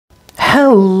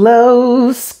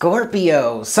Hello,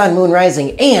 Scorpio, Sun, Moon,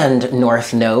 Rising, and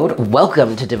North Node.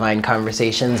 Welcome to Divine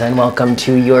Conversations and welcome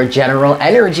to your general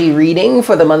energy reading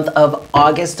for the month of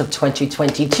August of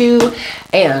 2022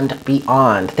 and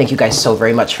beyond. Thank you guys so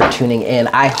very much for tuning in.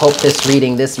 I hope this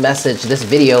reading, this message, this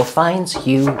video finds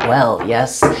you well.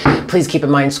 Yes, please keep in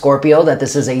mind, Scorpio, that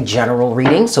this is a general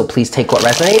reading, so please take what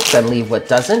resonates and leave what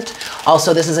doesn't.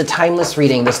 Also, this is a timeless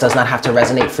reading. This does not have to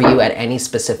resonate for you at any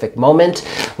specific moment.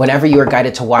 Whenever you are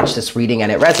guided to watch this reading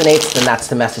and it resonates, then that's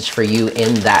the message for you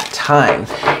in that time.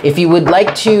 If you would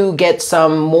like to get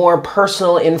some more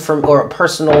personal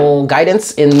personal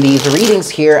guidance in these readings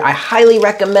here, I highly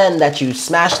recommend that you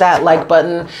smash that like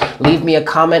button, leave me a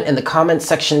comment in the comment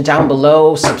section down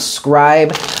below, subscribe,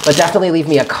 but definitely leave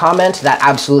me a comment. That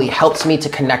absolutely helps me to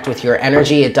connect with your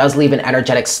energy. It does leave an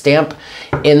energetic stamp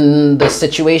in the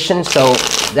situation, so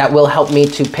that will help me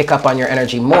to pick up on your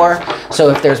energy more. So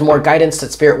if there's more guidance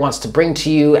that Spirit wants to bring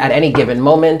to you at any given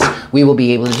moment, we will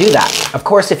be able to do that. Of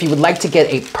course, if you would like to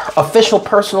get a official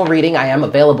personal reading, I am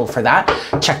available for that.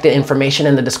 Check the information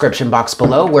in the description box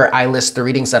below where I list the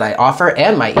readings that I offer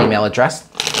and my email address.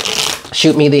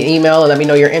 Shoot me the email and let me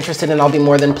know you're interested, and I'll be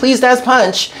more than pleased as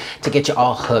punch to get you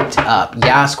all hooked up.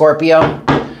 Yeah, Scorpio?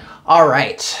 All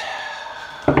right.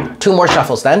 2 more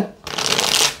shuffles then.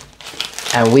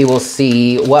 And we will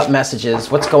see what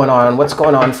messages, what's going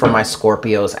on for my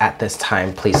Scorpios at this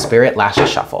time. Please, Spirit, last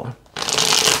shuffle.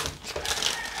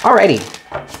 Alrighty.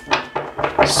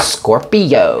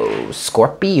 Scorpio,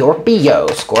 Scorpio.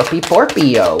 What's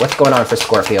going on for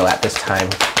Scorpio at this time?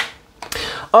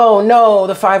 Oh no,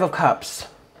 the 5 of Cups.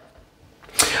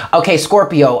 Okay,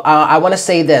 Scorpio, I want to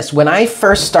say this. When I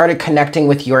first started connecting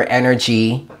with your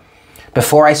energy,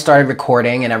 before I started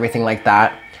recording and everything like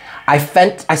that, I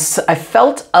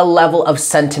felt a level of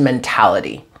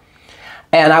sentimentality.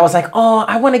 And I was like, oh,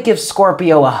 I want to give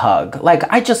Scorpio a hug. Like,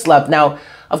 I just love. Now,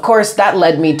 of course, that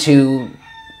led me to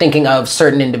thinking of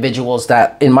certain individuals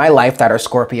that in my life that are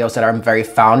Scorpios that I'm very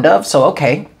fond of. So,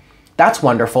 okay, that's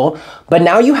wonderful. But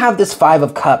now you have this 5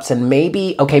 of Cups, and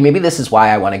maybe this is why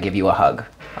I want to give you a hug.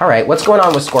 All right, what's going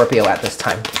on with Scorpio at this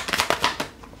time?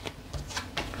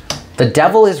 The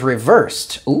Devil is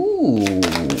reversed. Ooh.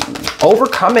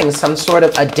 Overcoming some sort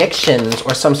of addictions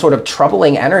or some sort of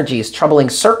troubling energies,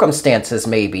 troubling circumstances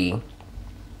maybe.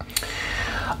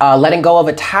 Letting go of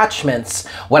attachments.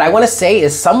 What I want to say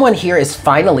is someone here is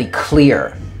finally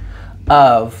clear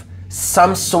of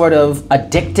some sort of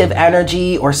addictive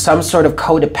energy or some sort of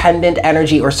codependent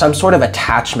energy or some sort of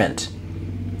attachment.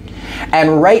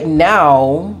 And right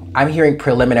now, I'm hearing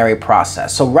preliminary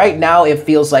process. So right now it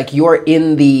feels like you're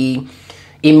in the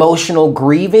emotional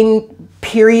grieving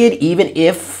period, even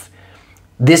if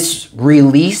this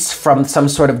release from some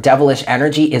sort of devilish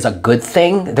energy is a good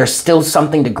thing. There's still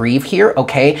something to grieve here,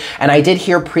 okay? And I did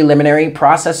hear preliminary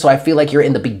process, so I feel like you're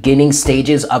in the beginning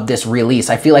stages of this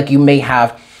release. I feel like you may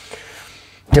have,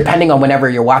 depending on whenever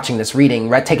you're watching this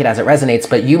reading, take it as it resonates,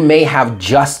 but you may have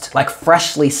just like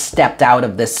freshly stepped out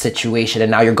of this situation and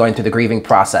now you're going through the grieving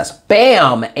process.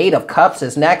 Bam! 8 of Cups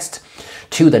is next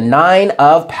to the 9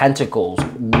 of Pentacles.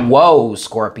 Whoa,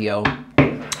 Scorpio.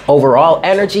 Overall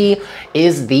energy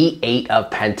is the 8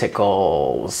 of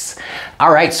Pentacles.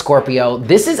 All right, Scorpio,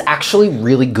 this is actually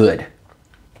really good.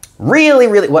 Really,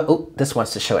 what? Oh, this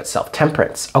wants to show itself.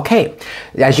 Temperance. Okay.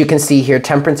 As you can see here,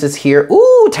 Temperance is here.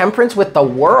 Ooh, Temperance with the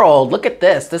World. Look at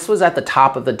this. This was at the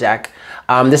top of the deck.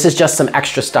 This is just some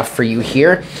extra stuff for you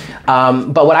here.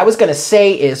 But what I was going to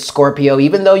say is, Scorpio,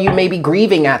 even though you may be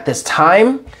grieving at this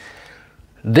time,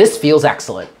 this feels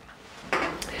excellent.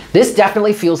 This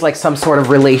definitely feels like some sort of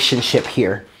relationship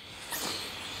here.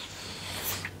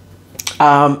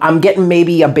 I'm getting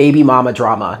maybe a baby mama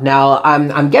drama. Now,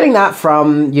 I'm getting that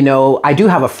from, you know, I do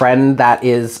have a friend that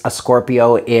is a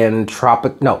Scorpio in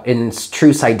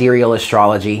true sidereal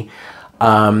astrology.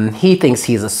 He thinks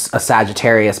he's a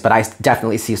Sagittarius, but I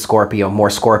definitely see more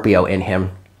Scorpio in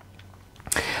him.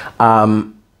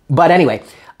 But anyway,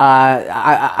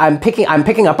 I'm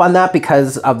picking up on that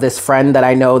because of this friend that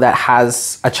I know that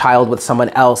has a child with someone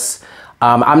else.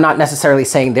 I'm not necessarily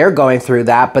saying they're going through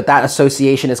that, but that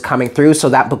association is coming through. So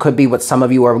that could be what some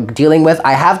of you are dealing with.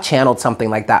 I have channeled something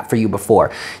like that for you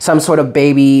before. Some sort of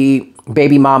baby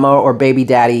mama or baby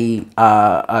daddy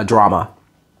drama.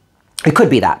 It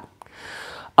could be that.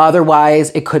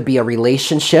 Otherwise, it could be a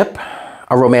relationship,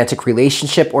 a romantic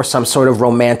relationship, or some sort of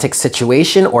romantic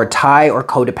situation or tie or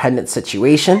codependent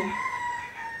situation.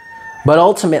 But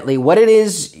ultimately, what it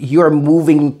is you're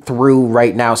moving through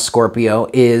right now, Scorpio,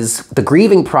 is the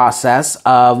grieving process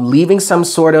of leaving some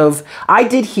sort of, I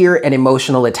did hear an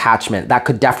emotional attachment. That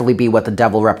could definitely be what the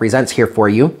devil represents here for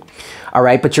you. All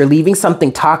right, but you're leaving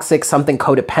something toxic, something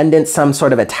codependent, some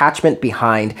sort of attachment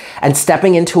behind, and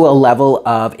stepping into a level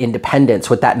of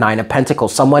independence with that Nine of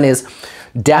Pentacles. Someone is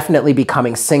definitely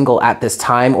becoming single at this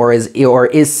time, or is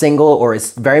single, or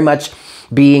is very much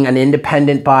being an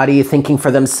independent body, thinking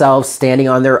for themselves, standing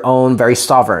on their own, very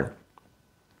sovereign.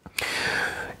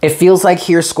 It feels like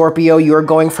here, Scorpio, you're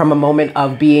going from a moment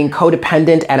of being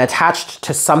codependent and attached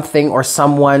to something or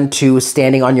someone to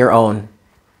standing on your own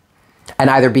and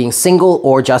either being single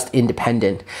or just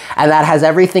independent. And that has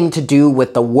everything to do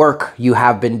with the work you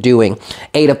have been doing.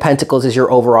 Eight of Pentacles is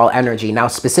your overall energy. Now,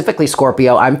 specifically,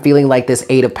 Scorpio, I'm feeling like this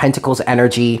Eight of Pentacles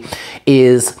energy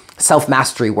is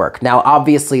self-mastery work. Now,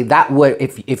 obviously, that would,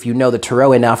 if you know the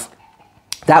tarot enough,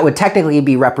 that would technically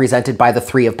be represented by the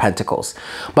Three of Pentacles.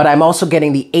 But I'm also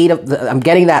getting I'm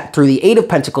getting that through the Eight of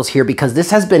Pentacles here because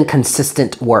this has been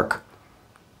consistent work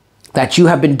that you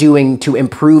have been doing to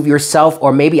improve yourself,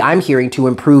 or maybe I'm hearing to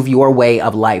improve your way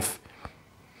of life.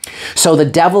 So the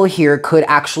devil here could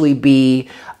actually be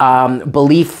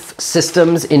belief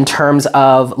systems in terms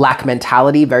of lack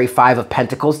mentality, very Five of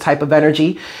Pentacles type of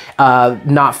energy,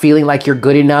 not feeling like you're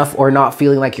good enough or not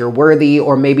feeling like you're worthy,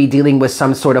 or maybe dealing with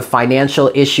some sort of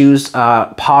financial issues,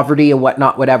 poverty and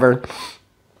whatnot, whatever.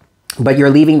 But you're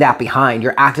leaving that behind.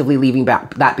 You're actively leaving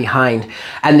that behind.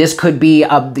 And this could be,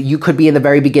 you could be in the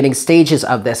very beginning stages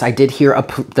of this. I did hear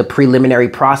the preliminary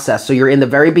process. So you're in the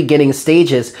very beginning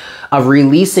stages of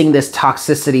releasing this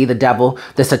toxicity, the devil,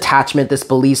 this attachment, this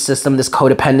belief system, this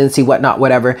codependency, whatnot,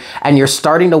 whatever. And you're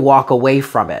starting to walk away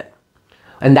from it.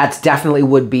 And that's definitely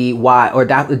would be why, or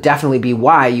that would definitely be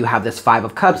why you have this Five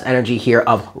of Cups energy here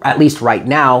of, at least right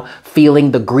now,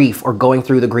 feeling the grief or going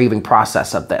through the grieving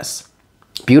process of this.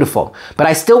 Beautiful. But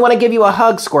I still want to give you a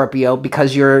hug, Scorpio,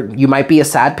 because you might be a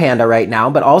sad panda right now,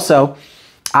 but also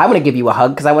I want to give you a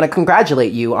hug because I want to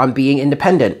congratulate you on being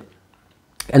independent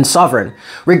and sovereign.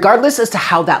 Regardless as to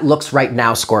how that looks right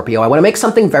now, Scorpio, I want to make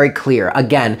something very clear.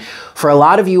 Again, for a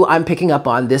lot of you, I'm picking up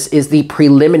on this is a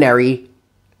preliminary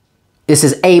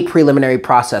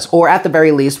process, or at the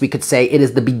very least, we could say it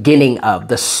is the beginning of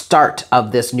the start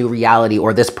of this new reality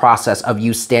or this process of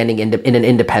you standing in an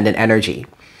independent energy.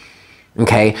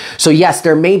 Okay, so yes,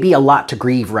 there may be a lot to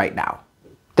grieve right now.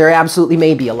 There absolutely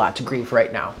may be a lot to grieve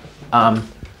right now.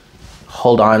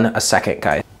 Hold on a second,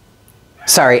 guys.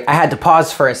 Sorry, I had to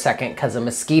pause for a second because a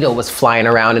mosquito was flying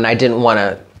around and I didn't want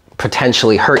to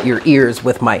potentially hurt your ears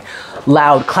with my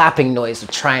loud clapping noise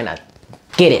of trying to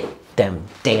get it. Them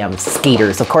damn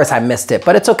skeeters. Of course, I missed it,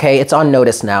 but it's okay. It's on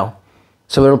notice now,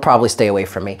 so it'll probably stay away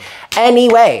from me.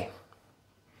 Anyway.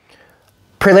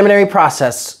 Preliminary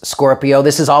process, Scorpio,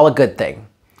 this is all a good thing.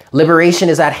 Liberation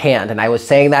is at hand. And I was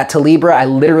saying that to Libra. I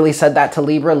literally said that to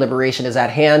Libra. Liberation is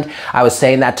at hand. I was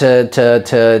saying that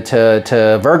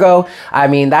to Virgo. I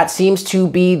mean, that seems to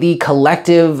be the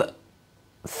collective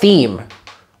theme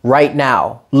right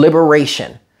now.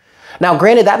 Liberation. Now,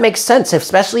 granted, that makes sense,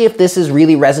 especially if this is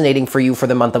really resonating for you for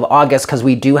the month of August, because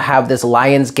we do have this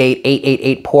Lionsgate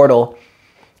 888 portal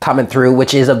coming through,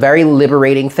 which is a very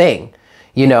liberating thing.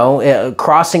 You know,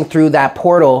 crossing through that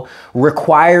portal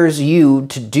requires you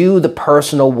to do the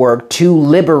personal work to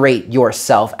liberate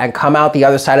yourself and come out the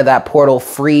other side of that portal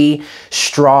free,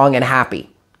 strong, and happy.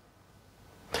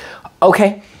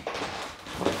 Okay,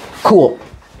 cool.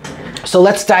 So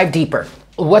let's dive deeper.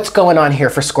 What's going on here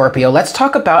for Scorpio? Let's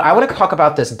talk about, I want to talk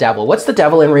about this devil. What's the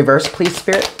devil in reverse, please,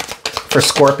 Spirit? For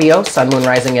Scorpio, Sun, Moon,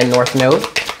 Rising, and North Node.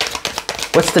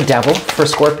 What's the devil for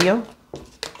Scorpio?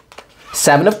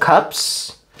 Seven of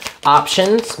Cups,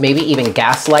 options, maybe even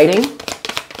gaslighting.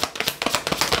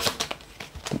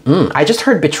 I just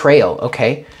heard betrayal,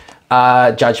 okay.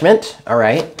 Judgment, all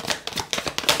right.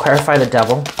 Clarify the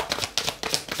devil.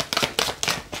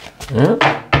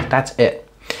 That's it.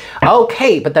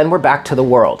 Okay, but then we're back to the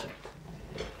world.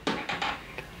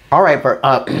 All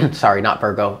right, sorry, not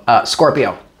Virgo,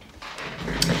 Scorpio.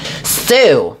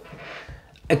 So,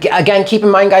 again, keep in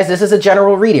mind, guys, this is a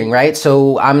general reading, right?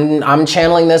 So I'm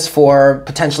channeling this for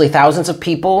potentially thousands of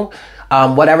people.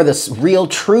 Whatever the real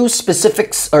true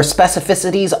specifics or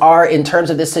specificities are in terms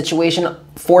of this situation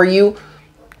for you,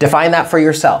 define that for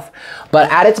yourself.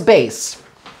 But at its base,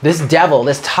 this devil,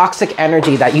 this toxic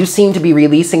energy that you seem to be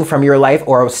releasing from your life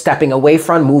or stepping away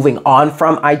from, moving on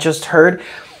from, I just heard,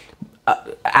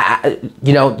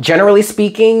 you know, generally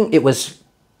speaking, it was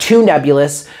too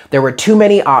nebulous. There were too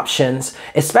many options,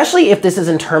 especially if this is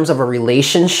in terms of a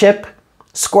relationship,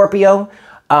 Scorpio.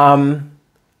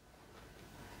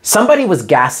 Somebody was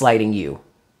gaslighting you.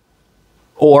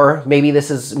 Or maybe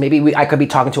I could be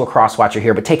talking to a cross watcher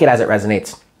here, but take it as it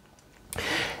resonates.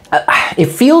 It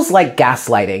feels like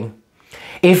gaslighting.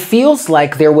 It feels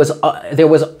like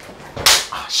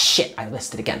shit, I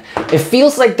listed again. It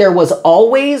feels like there was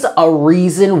always a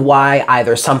reason why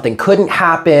either something couldn't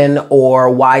happen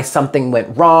or why something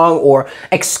went wrong, or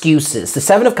excuses. The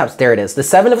Seven of Cups, there it is. The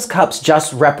Seven of Cups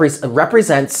just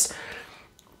represents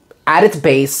at its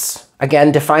base,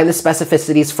 again, define the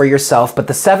specificities for yourself, but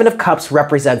the Seven of Cups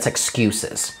represents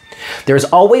excuses. There's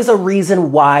always a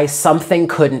reason why something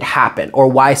couldn't happen, or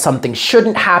why something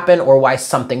shouldn't happen, or why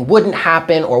something wouldn't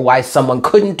happen, or why someone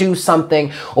couldn't do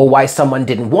something, or why someone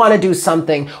didn't want to do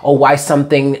something, or why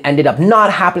something ended up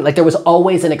not happening. Like there was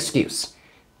always an excuse.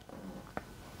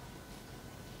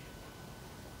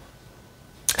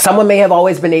 Someone may have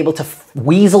always been able to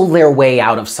weasel their way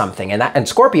out of something, and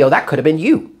Scorpio, that could have been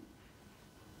you.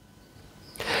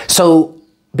 So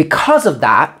because of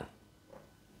that,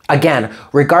 again,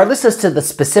 regardless as to the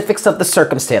specifics of the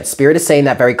circumstance, Spirit is saying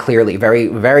that very clearly, very,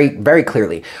 very, very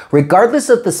clearly. Regardless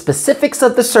of the specifics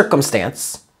of the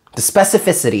circumstance, the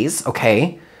specificities,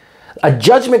 okay, a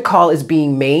judgment call is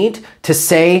being made to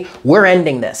say, we're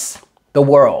ending this, the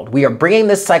world. We are bringing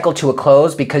this cycle to a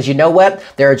close because you know what?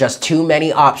 There are just too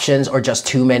many options or just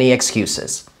too many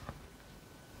excuses.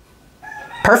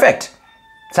 Perfect.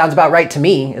 Sounds about right to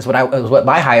me, is what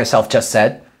my higher self just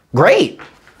said. Great.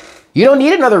 You don't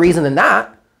need another reason than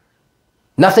that.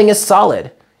 Nothing is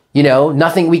solid. You know,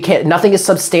 nothing is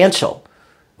substantial.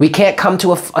 We can't come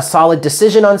to a solid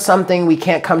decision on something. We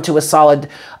can't come to a solid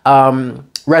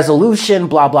resolution,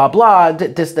 blah, blah, blah.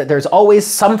 There's always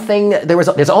something.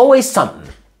 There's always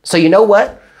something. So you know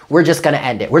what? We're just going to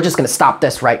end it. We're just going to stop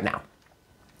this right now.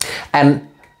 And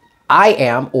I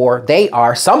am, or they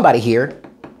are, somebody here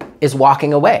is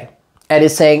walking away and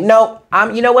is saying, no,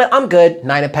 you know what? I'm good.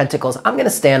 Nine of Pentacles. I'm going to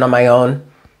stand on my own.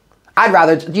 I'd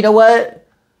rather, you know what?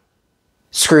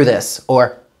 Screw this.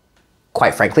 Or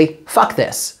quite frankly, fuck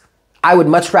this. I would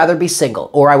much rather be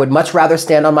single, or I would much rather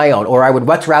stand on my own, or I would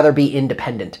much rather be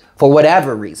independent for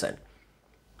whatever reason.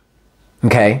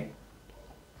 Okay.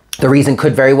 The reason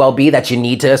could very well be that you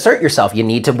need to assert yourself. You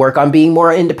need to work on being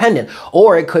more independent.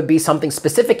 Or it could be something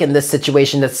specific in this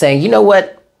situation that's saying, you know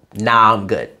what? Nah, I'm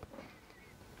good.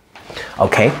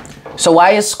 Okay, so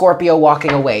why is Scorpio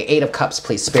walking away? Eight of Cups,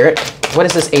 please, Spirit. What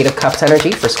is this Eight of Cups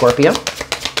energy for Scorpio?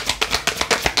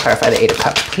 Clarify the Eight of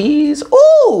Cups, please.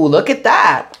 Ooh, look at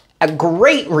that. A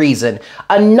great reason.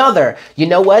 Another, you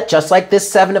know what? Just like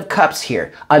this Seven of Cups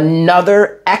here,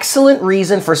 another excellent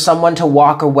reason for someone to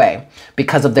walk away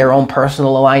because of their own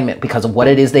personal alignment, because of what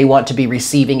it is they want to be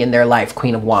receiving in their life.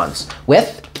 Queen of Wands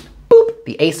with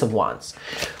the Ace of Wands.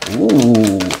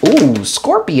 Ooh,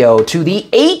 Scorpio to the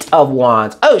Eight of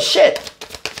Wands. Oh, shit.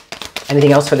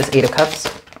 Anything else for this Eight of Cups?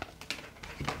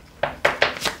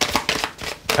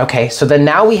 Okay, so then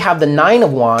now we have the Nine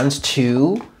of Wands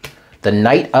to the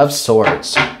Knight of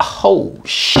Swords. Oh,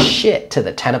 shit, to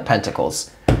the Ten of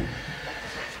Pentacles.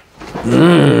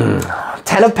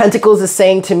 Ten of Pentacles is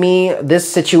saying to me,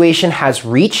 this situation has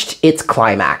reached its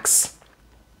climax.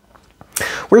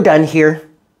 We're done here.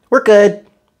 We're good.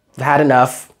 We've had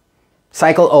enough.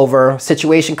 Cycle over.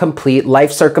 Situation complete.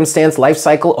 Life circumstance, life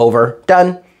cycle over.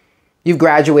 Done. You've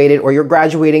graduated, or you're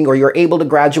graduating, or you're able to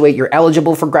graduate. You're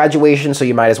eligible for graduation, so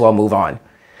you might as well move on.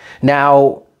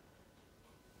 Now,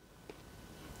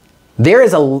 there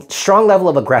is a strong level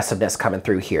of aggressiveness coming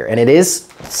through here, and it is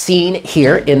seen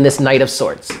here in this Knight of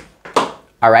Swords.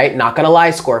 All right, not gonna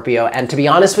lie, Scorpio. And to be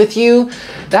honest with you,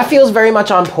 that feels very much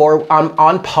on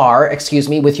par,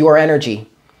 with your energy,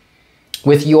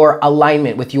 with your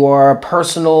alignment, with your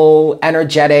personal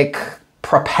energetic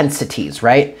propensities,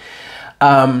 right?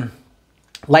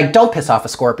 Like, don't piss off a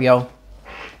Scorpio.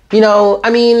 You know, I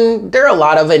mean, there are a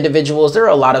lot of individuals, there are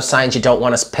a lot of signs you don't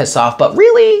want to piss off, but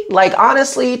really, like,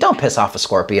 honestly, don't piss off a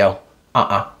Scorpio.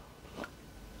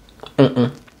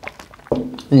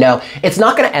 No, it's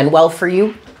not going to end well for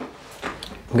you.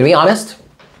 I'm going to be honest.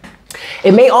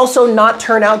 It may also not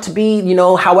turn out to be, you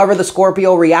know, however the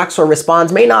Scorpio reacts or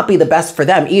responds may not be the best for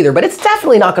them either, but it's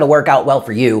definitely not going to work out well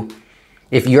for you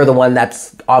if you're the one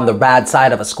that's on the bad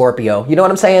side of a Scorpio. You know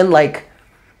what I'm saying? Like,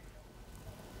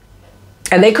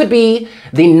 and they could be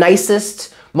the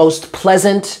nicest, most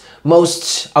pleasant,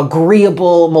 most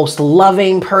agreeable, most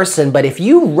loving person, but if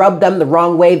you rub them the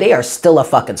wrong way, they are still a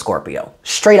fucking Scorpio.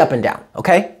 Straight up and down,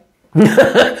 okay?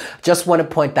 Just want to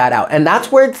point that out. And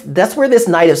that's where this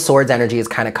Knight of Swords energy is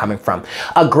kind of coming from.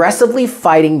 Aggressively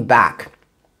fighting back.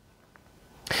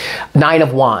 Nine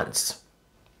of Wands.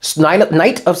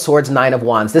 Knight of Swords, Nine of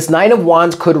Wands. This Nine of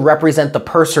Wands could represent the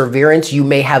perseverance you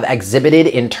may have exhibited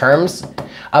in terms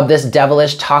of this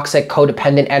devilish, toxic,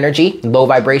 codependent energy, low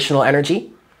vibrational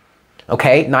energy.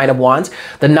 Okay, Nine of Wands.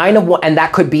 The Nine of Wands, and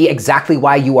that could be exactly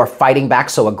why you are fighting back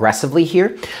so aggressively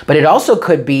here. But it also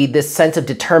could be this sense of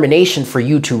determination for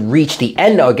you to reach the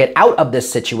end or get out of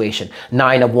this situation.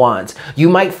 Nine of Wands. You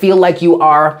might feel like you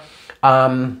are...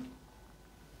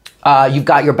 you've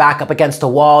got your back up against a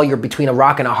wall. You're between a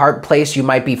rock and a hard place. You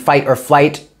might be fight or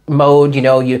flight mode. You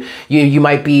know, you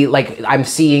might be like, I'm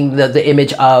seeing the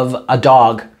image of a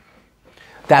dog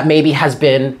that maybe has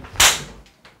been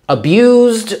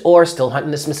abused or still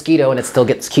hunting this mosquito and it still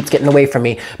keeps getting away from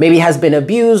me. Maybe has been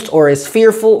abused or is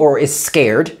fearful or is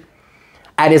scared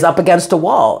and is up against a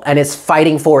wall and is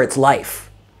fighting for its life.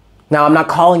 Now, I'm not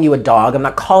calling you a dog. I'm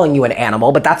not calling you an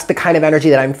animal, but that's the kind of energy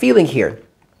that I'm feeling here.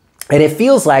 And it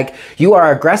feels like you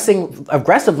are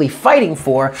aggressively fighting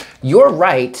for your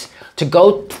right to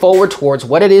go forward towards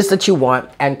what it is that you want.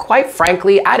 And quite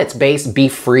frankly, at its base, be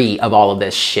free of all of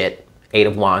this shit. Eight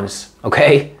of Wands,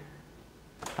 okay?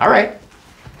 All right,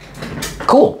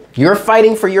 cool. You're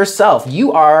fighting for yourself.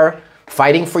 You are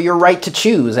fighting for your right to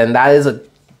choose. And that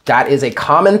is a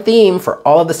common theme for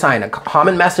all of the signs, a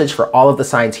common message for all of the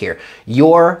signs here.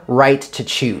 Your right to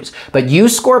choose. But you,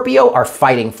 Scorpio, are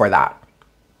fighting for that.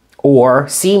 Or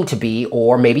seem to be,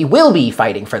 or maybe will be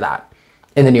fighting for that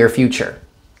in the near future,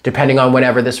 depending on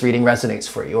whenever this reading resonates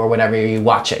for you or whenever you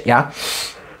watch it, yeah?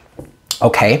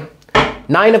 Okay,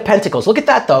 Nine of Pentacles. Look at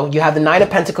that though. You have the Nine of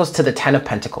Pentacles to the 10 of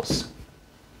Pentacles.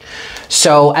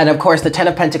 So, and of course the 10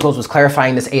 of Pentacles was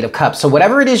clarifying this Eight of Cups. So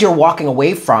whatever it is you're walking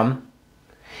away from,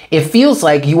 it feels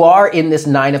like you are in this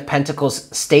Nine of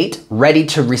Pentacles state, ready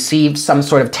to receive some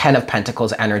sort of 10 of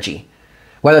Pentacles energy.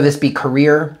 Whether this be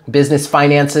career, business,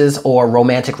 finances, or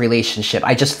romantic relationship.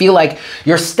 I just feel like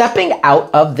you're stepping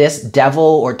out of this devil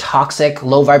or toxic,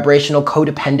 low vibrational,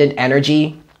 codependent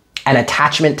energy and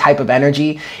attachment type of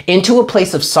energy into a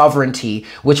place of sovereignty,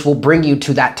 which will bring you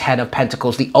to that 10 of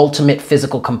Pentacles, the ultimate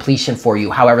physical completion for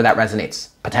you, however that resonates,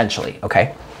 potentially,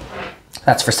 okay?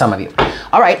 That's for some of you.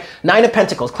 All right, Nine of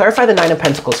Pentacles. Clarify the Nine of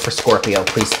Pentacles for Scorpio,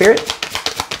 please, Spirit.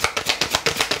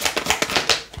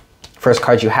 First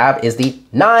card you have is the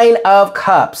Nine of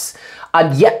Cups.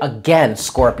 Yet again,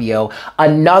 Scorpio,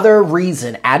 another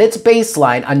reason at its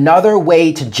baseline, another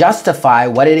way to justify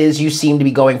what it is you seem to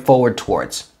be going forward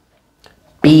towards.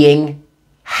 Being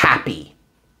happy.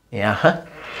 Yeah.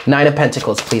 Nine of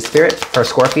Pentacles, please, Spirit, for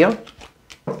Scorpio.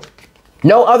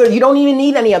 No other, you don't even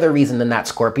need any other reason than that,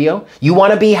 Scorpio. You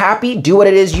want to be happy? Do what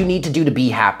it is you need to do to be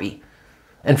happy.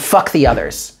 And fuck the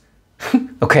others.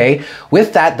 Okay,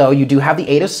 with that though, you do have the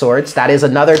Eight of Swords. That is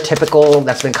another typical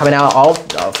that's been coming out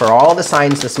for all the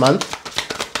signs this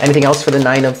month. Anything else for the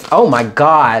Nine of, oh my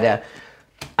God.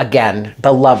 Again,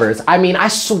 the Lovers. I mean, I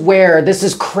swear this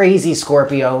is crazy,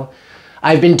 Scorpio.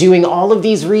 I've been doing all of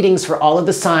these readings for all of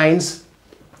the signs.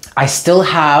 I still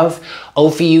have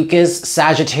Ophiuchus,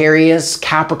 Sagittarius,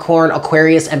 Capricorn,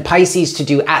 Aquarius, and Pisces to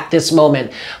do at this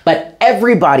moment. But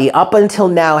everybody up until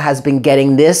now has been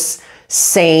getting this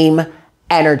same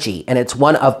energy, and it's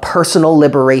one of personal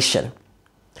liberation.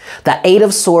 The Eight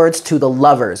of Swords to the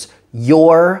Lovers,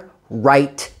 your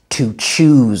right to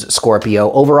choose, Scorpio.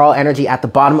 Overall energy at the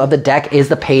bottom of the deck is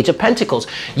the Page of Pentacles.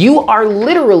 You are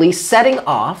literally setting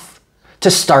off to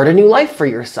start a new life for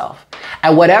yourself.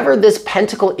 And whatever this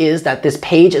pentacle is that this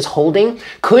page is holding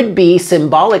could be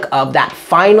symbolic of that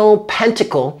final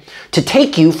pentacle to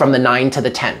take you from the 9 to the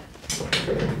 10.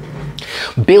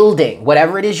 Building,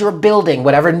 whatever it is you're building,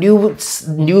 whatever new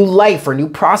life or new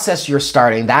process you're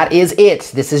starting, that is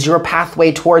it. This is your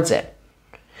pathway towards it.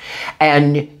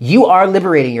 And you are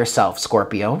liberating yourself,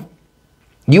 Scorpio.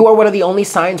 You are one of the only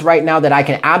signs right now that I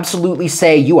can absolutely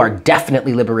say you are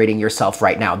definitely liberating yourself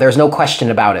right now. There's no question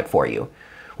about it for you.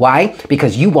 Why?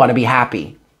 Because you want to be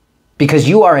happy. Because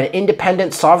you are an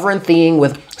independent sovereign being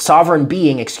with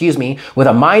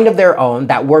a mind of their own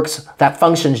that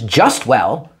functions just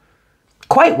well.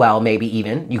 Quite well, maybe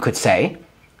even, you could say,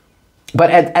 but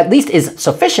at least is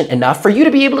sufficient enough for you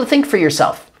to be able to think for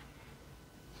yourself,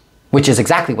 which is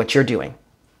exactly what you're doing.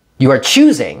 You are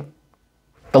choosing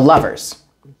the Lovers.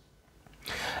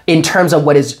 In terms of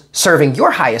what is serving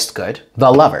your highest good,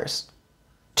 the Lovers.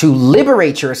 To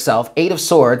liberate yourself, Eight of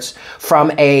Swords,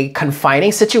 from a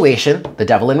confining situation, the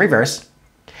Devil in reverse,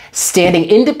 standing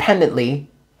independently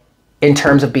in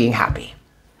terms of being happy.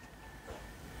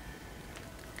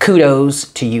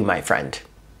 Kudos to you, my friend.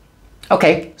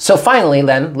 Okay, so finally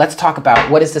then, let's talk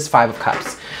about what is this Five of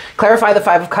Cups. Clarify the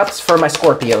Five of Cups for my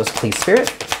Scorpios, please, Spirit.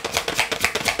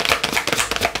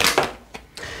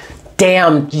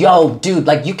 damn, yo, dude,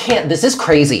 like you can't, this is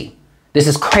crazy. This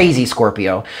is crazy,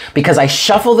 Scorpio, because I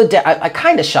shuffle the deck. I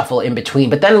kind of shuffle in between,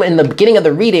 but then in the beginning of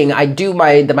the reading, I do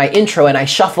my intro and I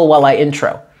shuffle while I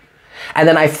intro. And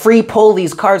then I free pull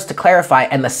these cards to clarify,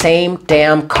 and the same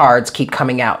damn cards keep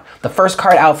coming out. The first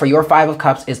card out for your Five of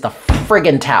Cups is the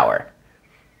friggin' Tower.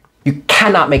 You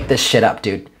cannot make this shit up,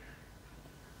 dude.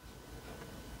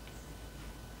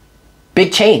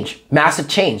 Big change, massive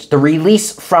change. The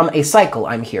release from a cycle,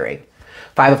 I'm hearing.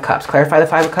 Five of Cups. Clarify the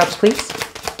Five of Cups, please.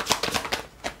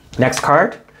 Next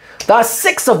card. The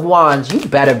Six of Wands. You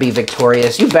better be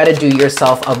victorious. You better do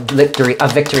yourself a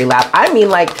victory lap. I mean,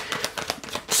 like,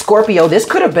 Scorpio, this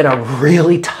could have been a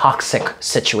really toxic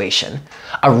situation.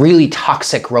 A really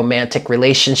toxic romantic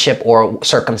relationship or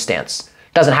circumstance.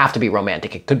 Doesn't have to be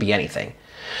romantic. It could be anything.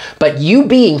 But you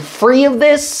being free of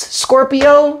this,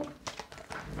 Scorpio,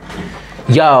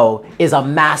 yo, is a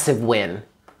massive win.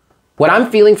 What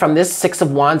I'm feeling from this Six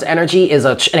of Wands energy is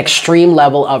an extreme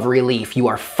level of relief. You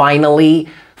are finally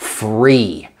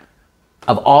free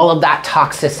of all of that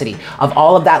toxicity, of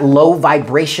all of that low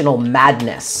vibrational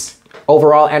madness.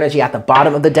 Overall energy at the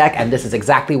bottom of the deck, and this is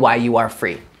exactly why you are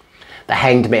free. The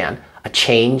Hanged Man, a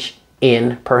change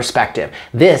in perspective.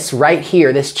 This right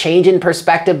here, this change in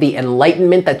perspective, the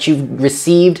enlightenment that you've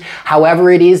received,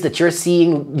 however it is that you're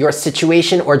seeing your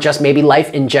situation or just maybe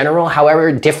life in general,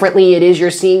 however differently it is you're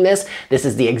seeing this, this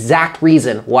is the exact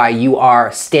reason why you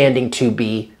are standing to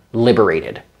be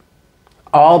liberated.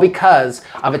 All because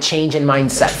of a change in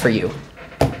mindset for you.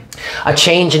 A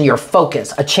change in your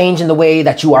focus, a change in the way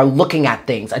that you are looking at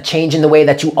things, a change in the way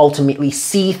that you ultimately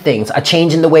see things, a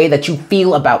change in the way that you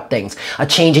feel about things, a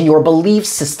change in your belief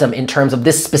system in terms of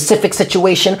this specific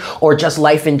situation or just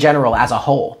life in general as a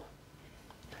whole.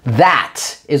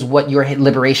 That is what your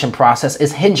liberation process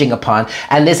is hinging upon.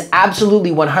 And this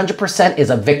absolutely 100% is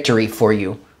a victory for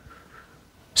you,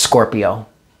 Scorpio.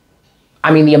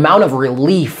 I mean, the amount of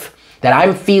relief that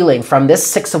I'm feeling from this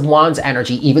Six of Wands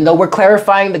energy, even though we're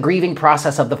clarifying the grieving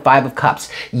process of the Five of Cups,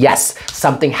 yes,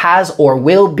 something has or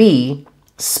will be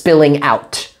spilling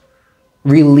out,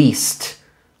 released,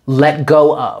 let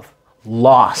go of,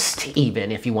 lost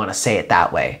even, if you want to say it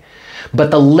that way.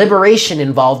 But the liberation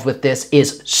involved with this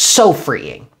is so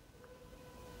freeing.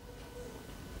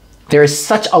 There is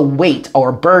such a weight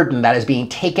or burden that is being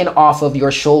taken off of your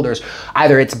shoulders.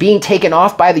 Either it's being taken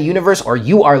off by the universe or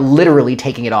you are literally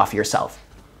taking it off yourself.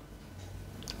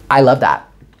 I love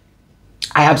that.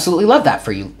 I absolutely love that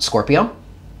for you, Scorpio.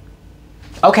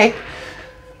 Okay,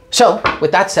 so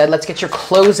with that said, let's get your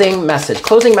closing message.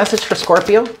 Closing message for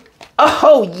Scorpio.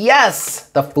 Oh,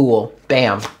 yes, the Fool.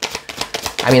 Bam.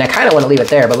 I mean, I kind of want to leave it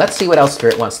there, but let's see what else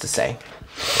Spirit wants to say.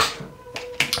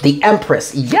 The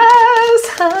Empress. Yes,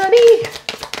 honey.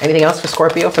 Anything else for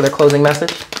Scorpio for their closing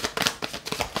message?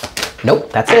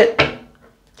 Nope, that's it.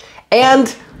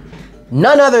 And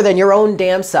none other than your own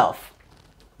damn self,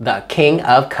 the King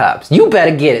of Cups. You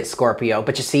better get it, Scorpio.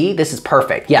 But you see, this is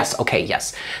perfect. Yes, okay,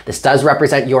 yes. This does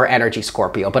represent your energy,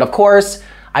 Scorpio. But of course,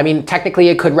 I mean, technically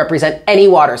it could represent any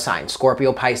water sign,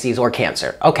 Scorpio, Pisces, or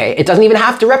Cancer. Okay, it doesn't even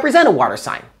have to represent a water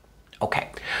sign.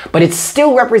 Okay, but it's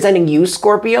still representing you,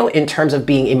 Scorpio, in terms of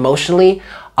being emotionally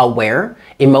aware,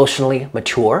 emotionally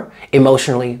mature,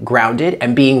 emotionally grounded,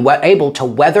 and being able to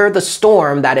weather the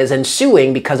storm that is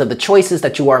ensuing because of the choices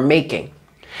that you are making.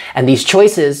 And these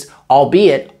choices,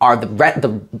 albeit are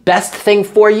the best thing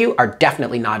for you, are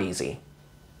definitely not easy.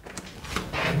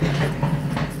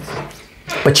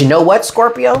 But you know what,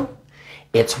 Scorpio?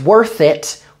 It's worth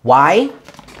it. Why?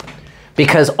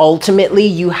 Because ultimately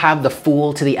you have the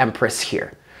Fool to the Empress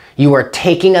here. You are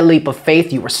taking a leap of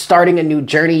faith. You are starting a new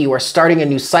journey. You are starting a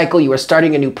new cycle. You are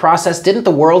starting a new process. Didn't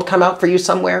the world come out for you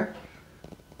somewhere?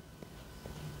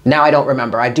 Now I don't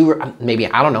remember. I do, maybe,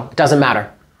 I don't know. It doesn't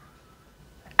matter.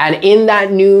 And in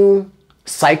that new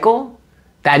cycle,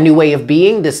 that new way of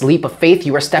being, this leap of faith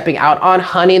you are stepping out on,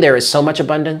 honey, there is so much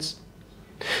abundance,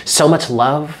 so much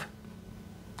love,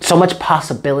 so much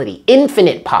possibility,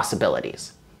 infinite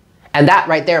possibilities. And that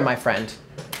right there, my friend,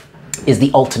 is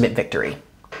the ultimate victory.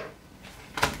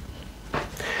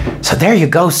 So there you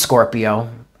go, Scorpio.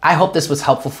 I hope this was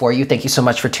helpful for you. Thank you so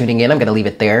much for tuning in. I'm going to leave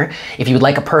it there. If you would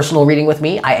like a personal reading with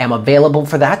me, I am available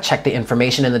for that. Check the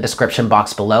information in the description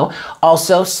box below.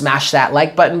 Also, smash that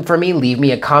like button for me. Leave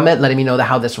me a comment letting me know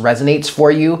how this resonates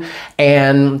for you.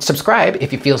 And subscribe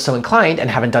if you feel so inclined and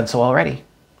haven't done so already.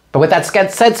 But with that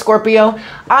said, Scorpio,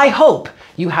 I hope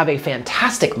you have a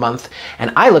fantastic month,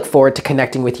 and I look forward to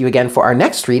connecting with you again for our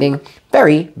next reading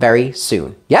very, very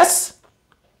soon. Yes?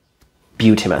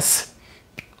 Beautimus.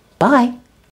 Bye.